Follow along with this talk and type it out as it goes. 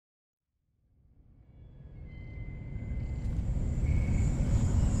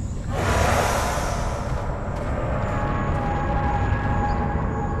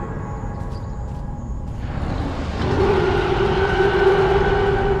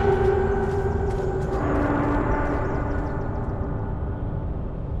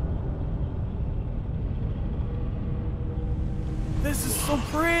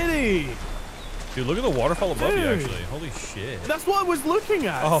Dude, look at the waterfall above you, actually. Holy shit. That's what I was looking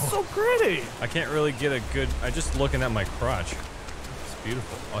at. Oh. It's so pretty. I can't really get a good... I'm just looking at my crotch. It's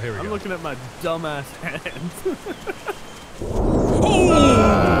beautiful. Oh, here we go. I'm looking at my dumbass hand.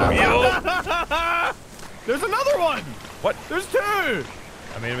 Oh! Yo! There's another one. What? There's two. I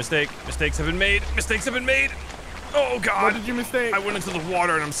made a mistake. Mistakes have been made. Mistakes have been made. Oh, God. What did you mistake? I went into the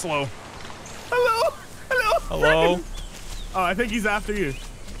water and I'm slow. Hello. Hello. Hello? Friend. Oh, I think he's after you.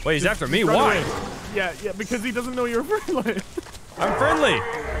 Wait, he's after me? Run Why? away. Yeah, because he doesn't know you're friendly. I'm friendly.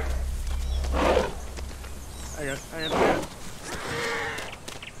 Hang on.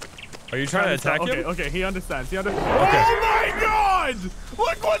 Are you trying to attack him? Okay, he understands. Okay. Oh my God!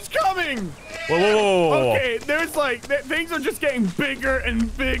 Look what's coming! Whoa. Okay, there's like, things are just getting bigger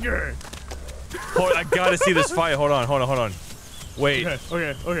and bigger. Hold, I gotta see this fight. Hold on. Wait.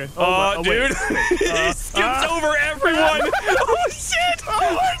 Okay. Oh, dude. He skips over everyone. Oh, shit.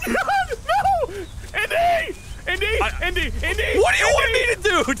 Oh my God, no! Indy! What do you want me to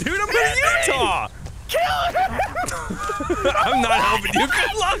do, dude? I'm going to Utah. Kill him! I'm not helping you.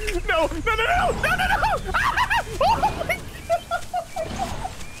 Good luck. No! Oh my God!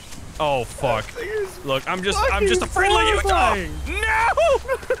 Oh, fuck. Look, I'm just a friendly Utah.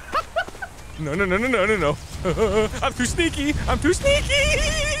 No. I'm too sneaky.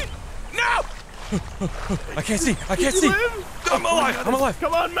 No! I can't see. I'm alive.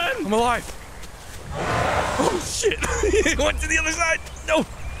 Come on, man. I'm alive. Oh, shit. He went to the other side. No.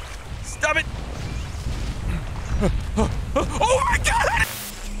 Stop it. Oh, my God.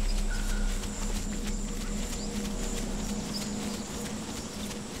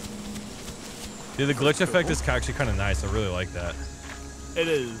 Dude, the glitch effect is actually kind of nice. I really like that. It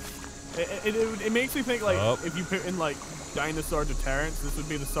is. It makes me think, like, if you put in, like, dinosaur deterrence, this would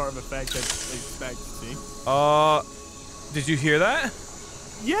be the sort of effect I'd expect to see. Did you hear that?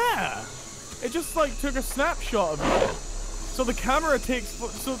 Yeah! It just, like, took a snapshot of it. So the camera takes...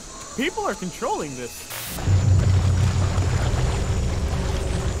 So people are controlling this.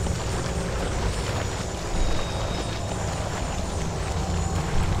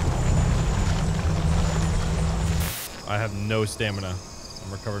 I have no stamina.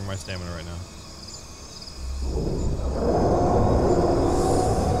 I'm recovering my stamina right now.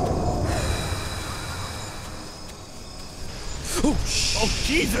 Oh,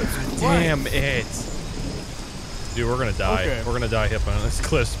 Jesus! Damn it. Dude, we're gonna die. Okay. We're gonna die hip on this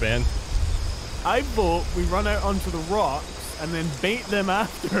cliff span. I vote we run out onto the rocks and then bait them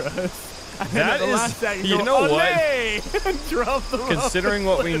after us. And then at the last second, you know what? And drop them Considering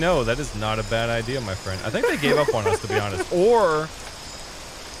what we know, that is not a bad idea, my friend. I think they gave up on us, to be honest. Or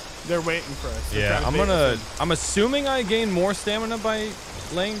they're waiting for us. I'm assuming I gain more stamina by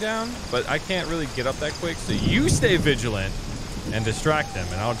laying down, but I can't really get up that quick. So you stay vigilant and distract them,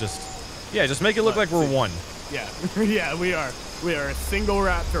 and I'll just make it look like we're one. Yeah, yeah, we are. We are a single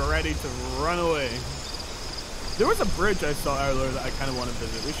raptor ready to run away. There was a bridge I saw earlier that I kind of want to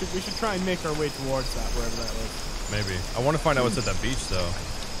visit. We should try and make our way towards that, wherever that was. Maybe. I want to find out what's at that beach, though.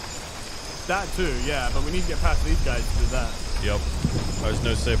 That too, yeah, but we need to get past these guys to do that. Yep. There's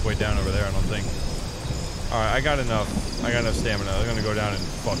no safe way down over there, I don't think. Alright, I got enough stamina. I'm gonna go down and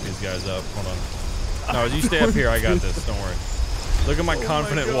fuck these guys up. Hold on. No, you stay up here. I got this. Don't worry. Look at my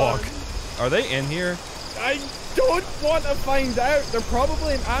confident walk. Are they in here? I don't want to find out. They're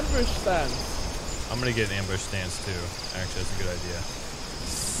probably in ambush stance. I'm gonna get an ambush stance too. Actually, that's a good idea.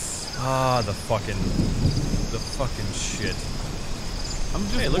 Ah, the fucking shit. I'm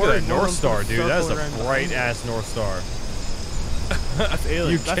just hey, look at that North Star, dude. That's a bright ass North Star. That's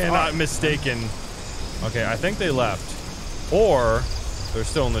alien. You cannot mistaken. Okay, I think they left, or they're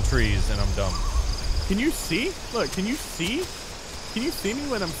still in the trees, and I'm dumb. Can you see? Look, can you see? Can you see me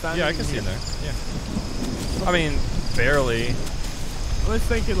when I'm standing? Yeah, I can see in there. Yeah. I mean, barely. I was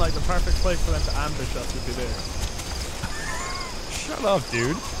thinking like the perfect place for them to ambush us would be there. Shut up,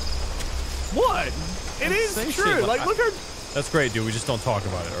 dude. What? It is true. Like, look at. That's great, dude. We just don't talk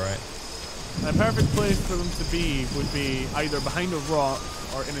about it, all right? A perfect place for them to be would be either behind a rock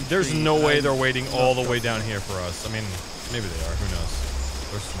or in a tree. There's no way they're waiting all the way down here for us. I mean, maybe they are. Who knows?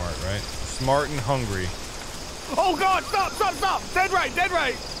 They're smart, right? Smart and hungry. Oh God! Stop! Stop! Stop! Dead right! Dead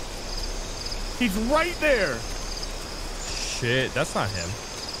right! He's right there. Shit, that's not him.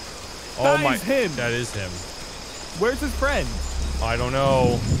 That is him. That is him. Where's his friend? I don't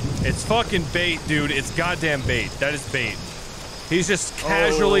know. It's fucking bait, dude. It's goddamn bait. That is bait. He's just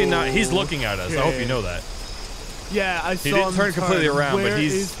casually not. He's looking at us. I hope you know that. Yeah, I saw him. He didn't turn completely around, but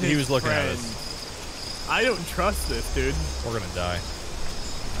he was looking friend? at us. I don't trust this, dude. We're gonna die.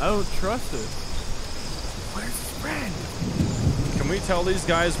 I don't trust it. Where's his friend? Can we tell these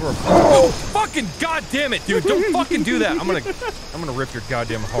guys we're oh fucking goddamn it, dude! Don't fucking do that. I'm gonna rip your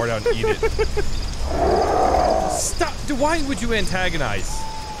goddamn heart out and eat it. Stop! Dude, why would you antagonize?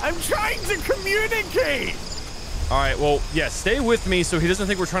 I'm trying to communicate. All right, well, yeah, stay with me so he doesn't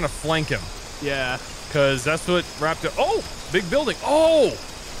think we're trying to flank him. Yeah. Cause that's what Raptor. Oh, big building. Oh,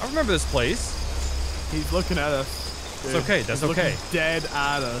 I remember this place. He's looking at us. Dude. It's okay. That's he's okay. Dead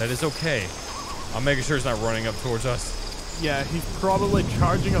at us. That is okay. I'm making sure he's not running up towards us. Yeah, he's probably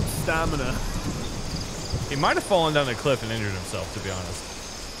charging up stamina. He might have fallen down the cliff and injured himself, to be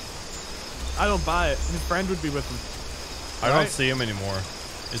honest. I don't buy it. His friend would be with him. I don't see him anymore.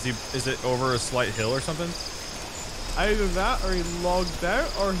 Is it over a slight hill or something? Either that or he logged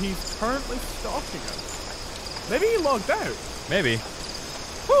out or he's currently stalking us. Maybe he logged out. Maybe.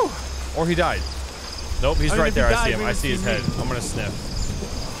 Whew. Or he died. Nope, he's right there. I see him. I see his head. I'm gonna sniff.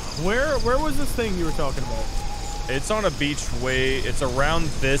 Where was this thing you were talking about? It's on a beach way. It's around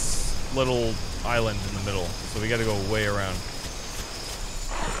this little island in the middle. So we gotta go way around.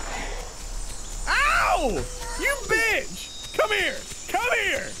 Ow! You bitch! Come here! Come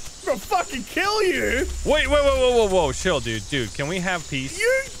here! I'm gonna fucking kill you! Wait, whoa, chill, dude. Dude, can we have peace?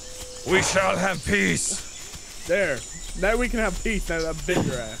 We shall have peace. There. Now we can have peace now that I've bit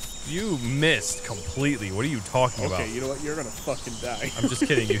your ass. You missed completely. What are you talking about? Okay, you know what? You're gonna fucking die. I'm just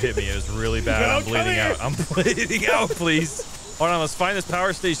kidding. You hit me. It was really bad. No, I'm bleeding out. I'm bleeding out, please. Hold on. Let's find this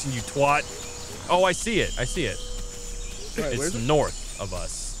power station, you twat. Oh, I see it. I see it. Right, it's north of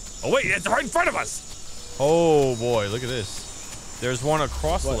us. Oh, wait. It's right in front of us. Oh, boy. Look at this. There's one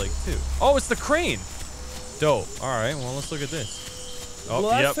across the lake, too. Oh, it's the crane. Dope. All right. Well, let's look at this. Oh, the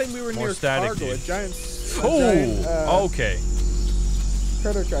last time we were near static, cargo, a giant okay.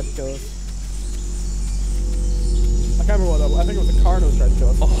 Predator tried to kill us. I can't remember what that was. I think it was a Carno tried to kill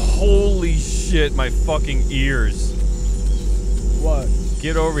us. Oh, holy shit, my fucking ears. What?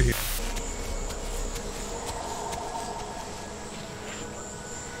 Get over here.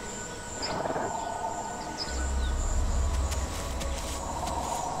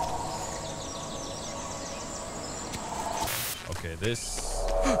 Okay, this...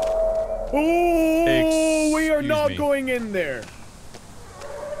 Oh, we are not going in there.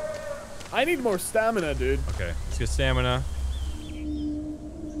 I need more stamina, dude. Okay, let's get stamina.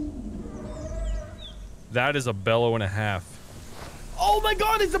 That is a bellow and a half. Oh my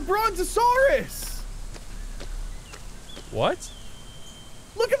god, it's a Brontosaurus! What?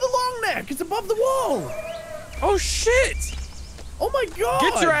 Look at the long neck. It's above the wall. Oh shit! Oh my god!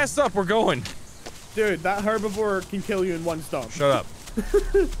 Get your ass up. We're going. Dude, that herbivore can kill you in one stomp. Shut up.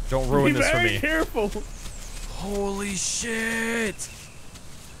 Don't ruin this for me. Be very careful. Holy shit!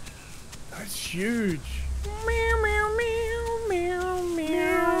 That's huge.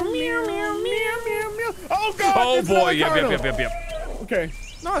 Oh god! Oh boy! Yep. Okay.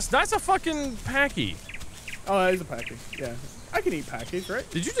 No, that's a fucking packy. Oh, that is a packy. Yeah, I can eat packies, right?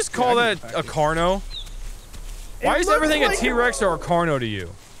 Did you just call that a Carno? Why is everything a T-Rex or a Carno to you?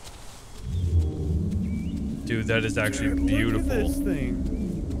 Dude, that is actually beautiful. Look at this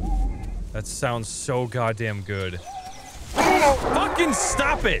thing. That sounds so goddamn good. Fucking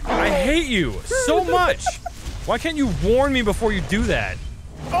stop it! I hate you so much. Why can't you warn me before you do that?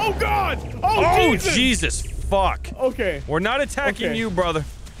 Oh god! Oh Jesus! Fuck. Okay. We're not attacking you, brother.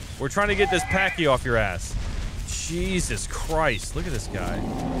 We're trying to get this packy off your ass. Jesus Christ! Look at this guy.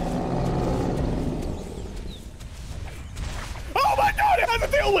 Oh my god! It has a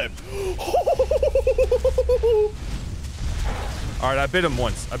tail whip! All right, I bit him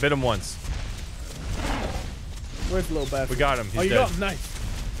once. Where's the little bastard? We got him. He's you dead. got him. Nice.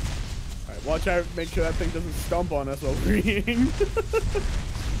 All right, watch out. Make sure that thing doesn't stomp on us while we're eating.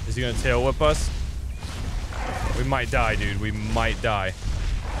 Is he gonna tail whip us? We might die, dude. We might die.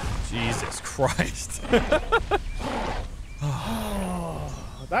 Jesus Christ. That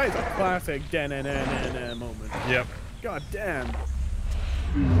is a classic da-na-na-na-na moment. Yep. God damn.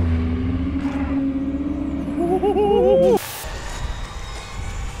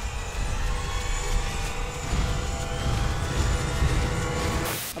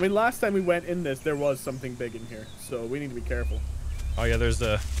 I mean, last time we went in this, there was something big in here, so we need to be careful. Oh yeah, there's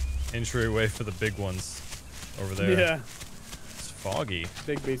a entryway for the big ones over there. Yeah. It's foggy.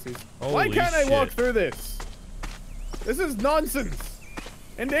 Big beasties. Holy Why can't I shit. walk through this? This is nonsense.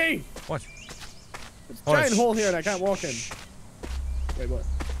 Indeed. What? There's a giant hole here and I can't walk in. Wait, what?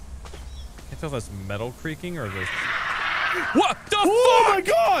 Can't tell if that's metal creaking or there's... What the fuck? Oh my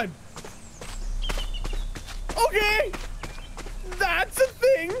god! Okay. That's a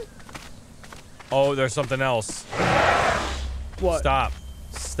thing. Oh, there's something else. What? Stop.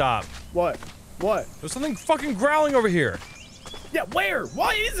 Stop. What? What? There's something fucking growling over here. Yeah, where?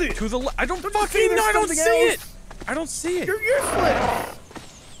 Why is it? To the left. I don't you fucking see know. there's I don't something see else? it. I don't see it. You're useless.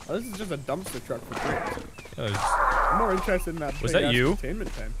 Oh, this is just a dumpster truck for bricks. I'm more interested in that. Was that you?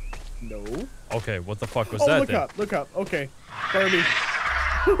 Containment pen. No. Okay, what the fuck was Oh, that look then? up. Look up. Okay. Barbie.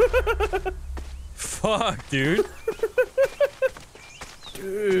 Fuck, dude.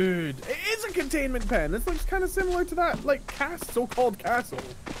 Dude, it is a containment pen. This looks kind of similar to that, like, so-called castle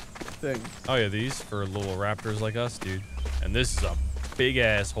thing. Oh yeah, these for little raptors like us, dude. And this is a big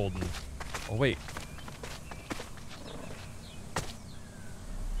ass holding. Oh wait.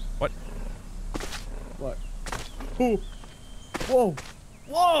 What? What? Ooh. Whoa.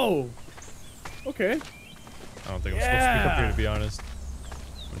 Whoa. Okay. I don't think I'm supposed to be up here, to be honest.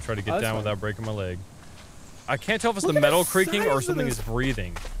 I'm gonna try to get down without breaking my leg. I can't tell if it's the metal creaking or something is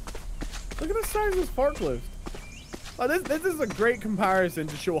breathing. Look at the size of this forklift. Oh, this is a great comparison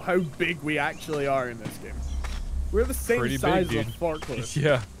to show how big we actually are in this game. We're the same size of a forklift.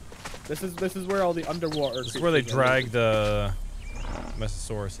 Yeah. This is where all the underwater. This is where they drag the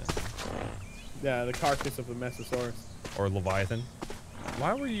Mesosaurus in. Yeah, the carcass of the Mesosaurus. Or Leviathan.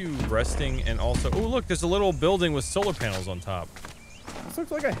 Why were you resting and also... Oh, look, there's a little building with solar panels on top. This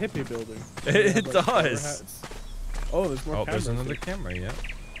looks like a hippie building. It does. Oh, there's more cameras. Oh, there's another camera, yeah.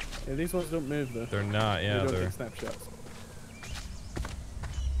 Yeah, these ones don't move, though. They're not, yeah, they don't take snapshots.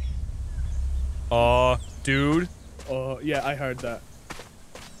 Dude. Oh, yeah, I heard that.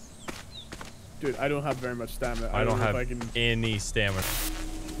 Dude, I don't have very much stamina. I don't have any stamina.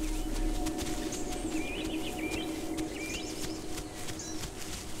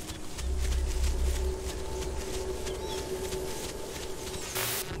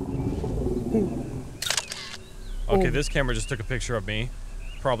 Okay, this camera just took a picture of me.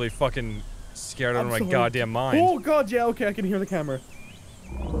 Probably fucking scared out of my goddamn mind. Oh god, yeah, okay, I can hear the camera.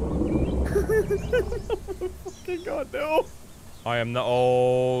 Fucking god, no. I am the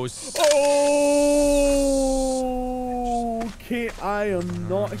oh. Okay, I am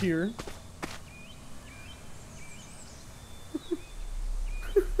not here.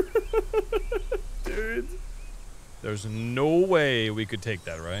 Dude. There's no way we could take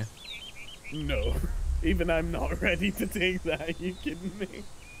that, right? No. Even I'm not ready to take that. Are you kidding me?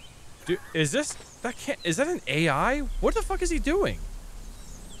 Dude, is that an AI? What the fuck is he doing?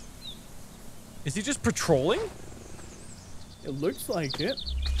 Is he just patrolling? It looks like it.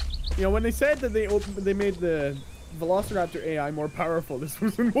 You know, when they said that they made the Velociraptor AI more powerful, this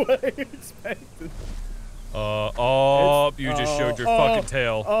wasn't what I expected. You just showed your fucking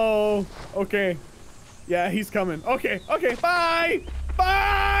tail. Oh, okay. Yeah, he's coming. Okay, okay, bye!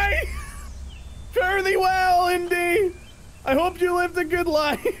 Bye! Fare thee well, Indy! I hope you lived a good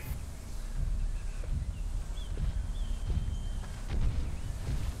life.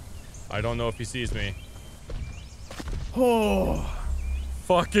 I don't know if he sees me. Oh.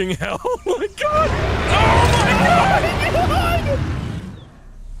 Fucking hell. Oh my god! Oh my god!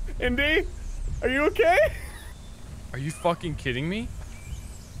 Indy, are you okay? Are you fucking kidding me?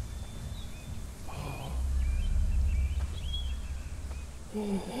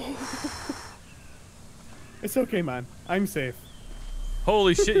 It's okay, man. I'm safe.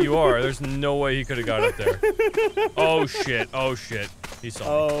 Holy shit, you are. There's no way he could have got up there. Oh shit. Oh shit. He saw me.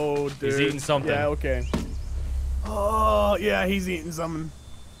 Oh, dude. He's eating something. Yeah, okay. Oh, yeah, he's eating something.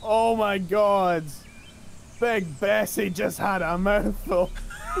 Oh my god. Big Bessie just had a mouthful.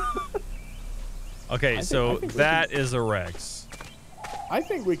 Okay, so that is a Rex. I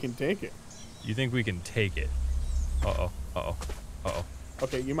think we can take it. You think we can take it? Uh-oh. Uh-oh. Uh-oh.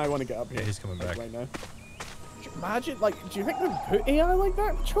 Okay, you might want to get up here. Yeah, he's coming back. Right now. Imagine, like, do you think we put AI like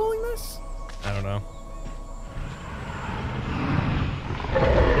that patrolling this? I don't know.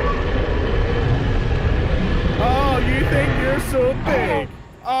 Oh, you think you're so big?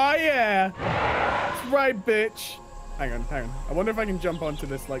 Oh, yeah. That's right, bitch. Hang on, hang on. I wonder if I can jump onto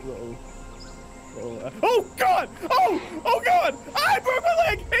this, like, little oh, God! Oh! Oh, God! I broke my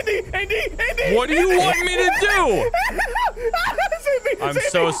leg! Andy! What do you want me to do? I'm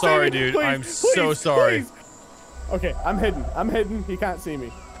so sorry, dude. I'm so sorry. Please. Okay, I'm hidden. He can't see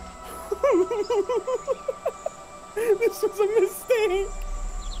me. This was a mistake.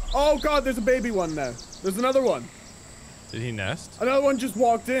 Oh, God, there's a baby one now. There's another one. Did he nest? Another one just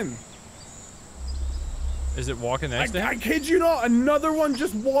walked in. Is it walking next to him? I kid you not, another one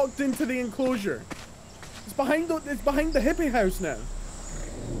just walked into the enclosure. It's behind the hippie house now.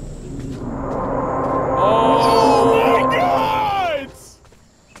 Oh my god!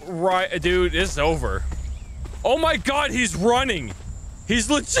 Right, dude, it's over. Oh my god, he's running. He's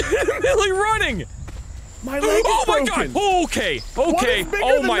legitimately running. My leg is oh my broken. god. Okay.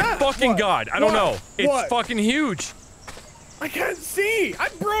 Oh my fucking god. I don't know. It's fucking huge. I can't see.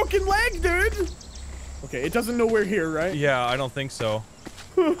 I'm broken leg, dude. Okay, it doesn't know we're here, right? Yeah, I don't think so.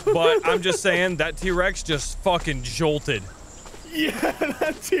 But I'm just saying that T-Rex just fucking jolted. Yeah,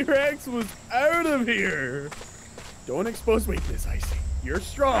 that T-Rex was out of here. Don't expose weakness, Icy. You're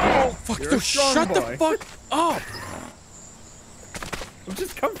strong. Oh, fuck. You're a strong Shut boy. the fuck up. I'm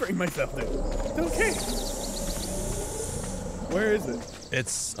just comforting myself, dude. It's okay. Where is it?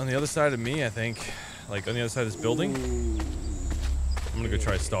 It's on the other side of me, I think. Like, on the other side of this building. Ooh. I'm gonna go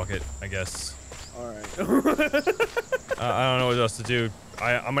try to stalk it, I guess. Alright. I don't know what else to do.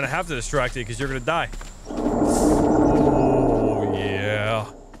 I'm gonna have to distract it because you're gonna die. Oh, yeah.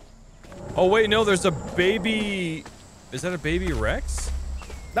 Oh, wait, no, there's a baby... Is that a baby Rex?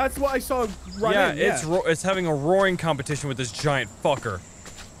 That's what I saw right Yeah, in, it's having a roaring competition with this giant fucker.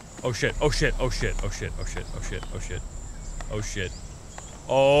 Oh, shit. Oh, shit. Oh, shit. Oh, shit. Oh, shit. Oh, shit. Oh, shit. Oh, shit.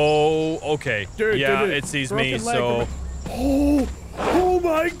 Oh, okay. Dude, yeah, dude. it sees Broken me, leg. so... Oh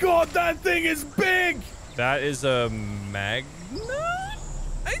my god, that thing is big! That is a magnet,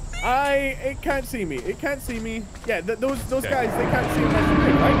 I think? It can't see me. It can't see me. Yeah, those Okay. guys, they can't see me.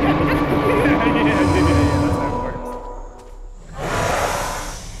 Right? Yeah, that's how it works.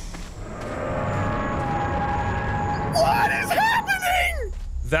 What is happening?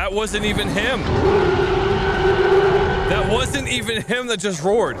 That wasn't even him. That wasn't even him that just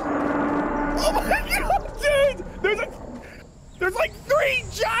roared. Oh my god, dude! There's like 3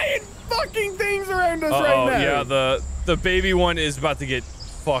 giant fucking things around us right now. Yeah, the baby one is about to get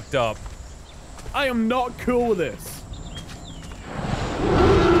fucked up. I am not cool with this.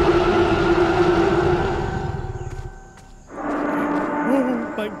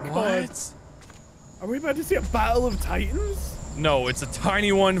 Oh my god. What? Are we about to see a battle of titans? No, it's a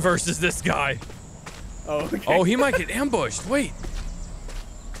tiny one versus this guy. Oh, okay. Oh, he might get ambushed. Wait.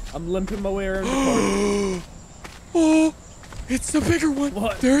 I'm limping my way around the corner. Oh, it's the bigger one.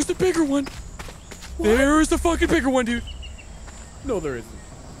 What? There's the bigger one. What? There's the fucking bigger one, dude. No, there isn't.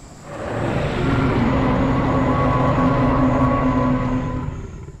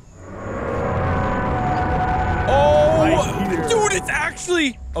 Oh, dude, it's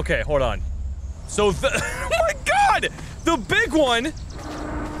actually... Okay, hold on. So, oh my god! The big one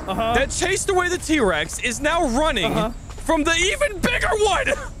that chased away the T-Rex is now running from the even bigger one!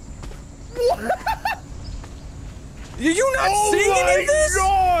 What? Are you not seeing any of this? Oh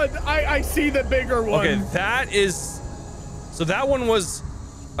my god! I see the bigger one. Okay, that is... So that one was...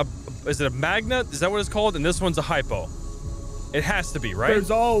 is it a magnet? Is that what it's called? And this one's a hypo. It has to be, right? There's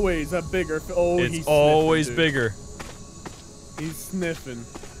always a bigger... Oh, it's always dude. bigger. He's sniffing.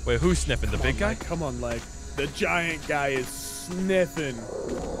 Wait, who's sniffing? The big guy? Come on, like. The giant guy is sniffing.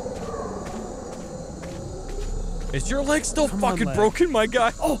 Is your leg still Come on, fucking leg. broken, my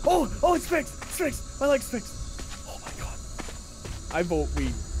guy? Oh, it's fixed. It's fixed. My leg's fixed. Oh my god. I vote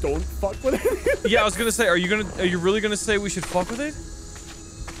we don't fuck with it. Yeah, I was gonna say, are you really gonna say we should fuck with it?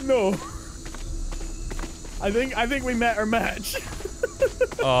 No. I think we met our match.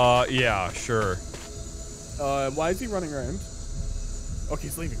 Yeah, sure. Why is he running around? Okay,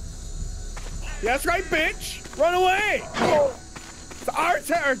 he's leaving. Yeah, that's right, bitch! Run away! It's our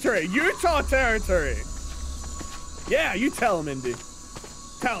territory! Utah territory! Yeah, you tell him, Indy.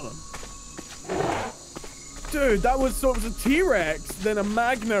 Tell him. Dude, that was, so it was a T-Rex, then a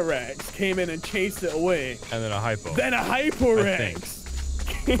Magna Rex came in and chased it away. And then a hypo. Then a Hypo Rex.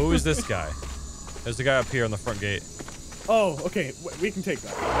 Who is this guy? There's the guy up here on the front gate. Oh, okay, we can take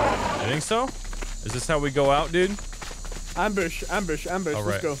that. I think so? Is this how we go out, dude? Ambush, ambush, ambush. All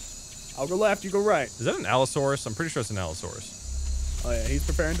Let's right. go. I'll go left, you go right. Is that an Allosaurus? I'm pretty sure it's an Allosaurus. Oh yeah, he's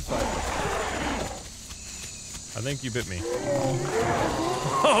preparing to fight. I think you bit me.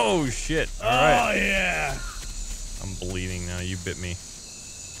 Oh, shit. All right. Oh yeah. I'm bleeding now. You bit me.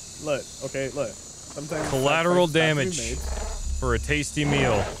 Look, okay, look. Sometimes Collateral sacrifices damage have to for a tasty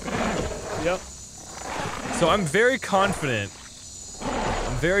meal. be made. Yep. So I'm very confident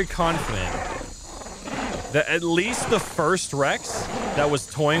that at least the first Rex that was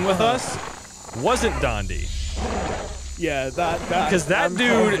toying with us wasn't Dondi. Yeah, that Because that I'm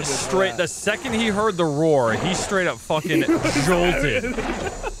dude confident straight, of the that. second he heard the roar, he straight up fucking jolted.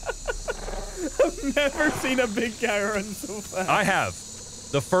 I've never seen a big guy run so fast. I have.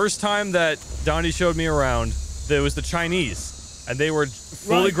 The first time that Dondi showed me around, there was the Chinese. And they were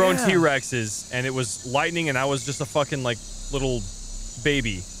fully Right, grown yeah. T-Rexes, and it was lightning, and I was just a fucking, like, little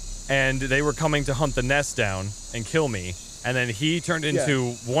baby. And they were coming to hunt the nest down and kill me. And then he turned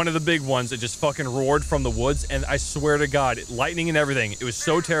into one of the big ones that just fucking roared from the woods, and I swear to God, lightning and everything, it was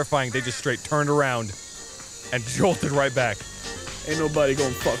so terrifying, they just straight turned around and jolted right back. Ain't nobody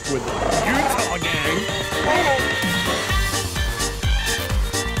gonna fuck with the Utah gang.